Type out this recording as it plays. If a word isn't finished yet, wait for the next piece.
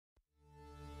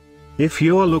If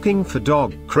you're looking for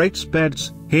dog crates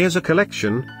beds, here's a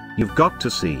collection you've got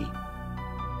to see.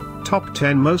 Top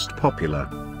 10 most popular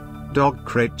dog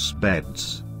crates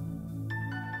beds.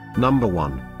 Number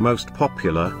 1, most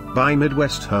popular, by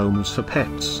Midwest Homes for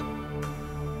Pets.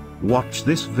 Watch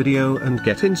this video and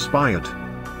get inspired.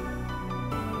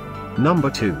 Number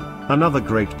 2, another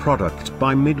great product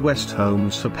by Midwest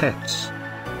Homes for Pets.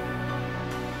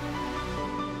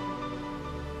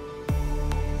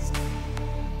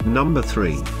 Number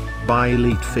 3, by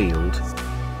EliteField.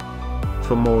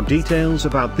 For more details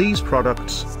about these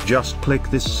products, just click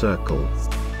this circle.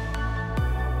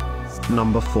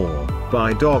 Number 4,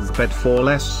 by Dog Bed for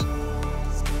Less.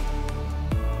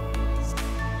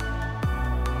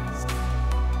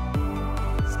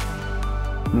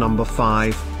 Number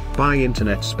 5, by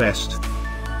Internet's Best.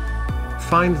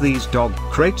 Find these dog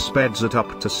crates beds at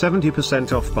up to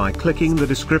 70% off by clicking the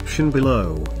description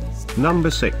below.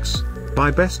 Number 6, by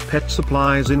Best Pet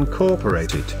Supplies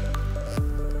Incorporated.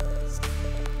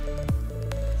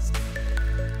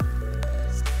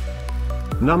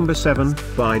 Number 7,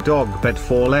 by Dog Bed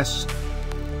for Less.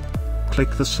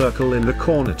 Click the circle in the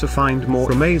corner to find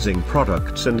more amazing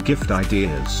products and gift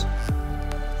ideas.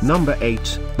 Number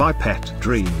 8, by Pet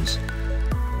Dreams.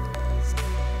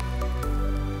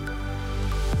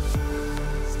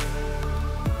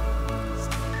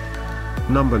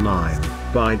 Number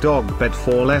 9, by Dog Bed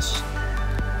for Less.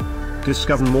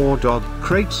 Discover more dog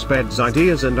crates beds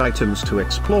ideas and items to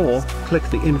explore, click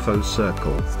the info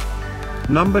circle.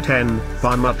 Number 10,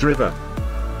 by Mud River.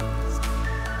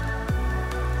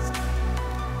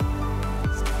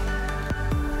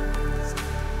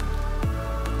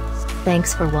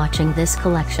 Thanks for watching this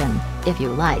collection. If you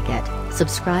like it,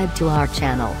 subscribe to our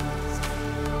channel.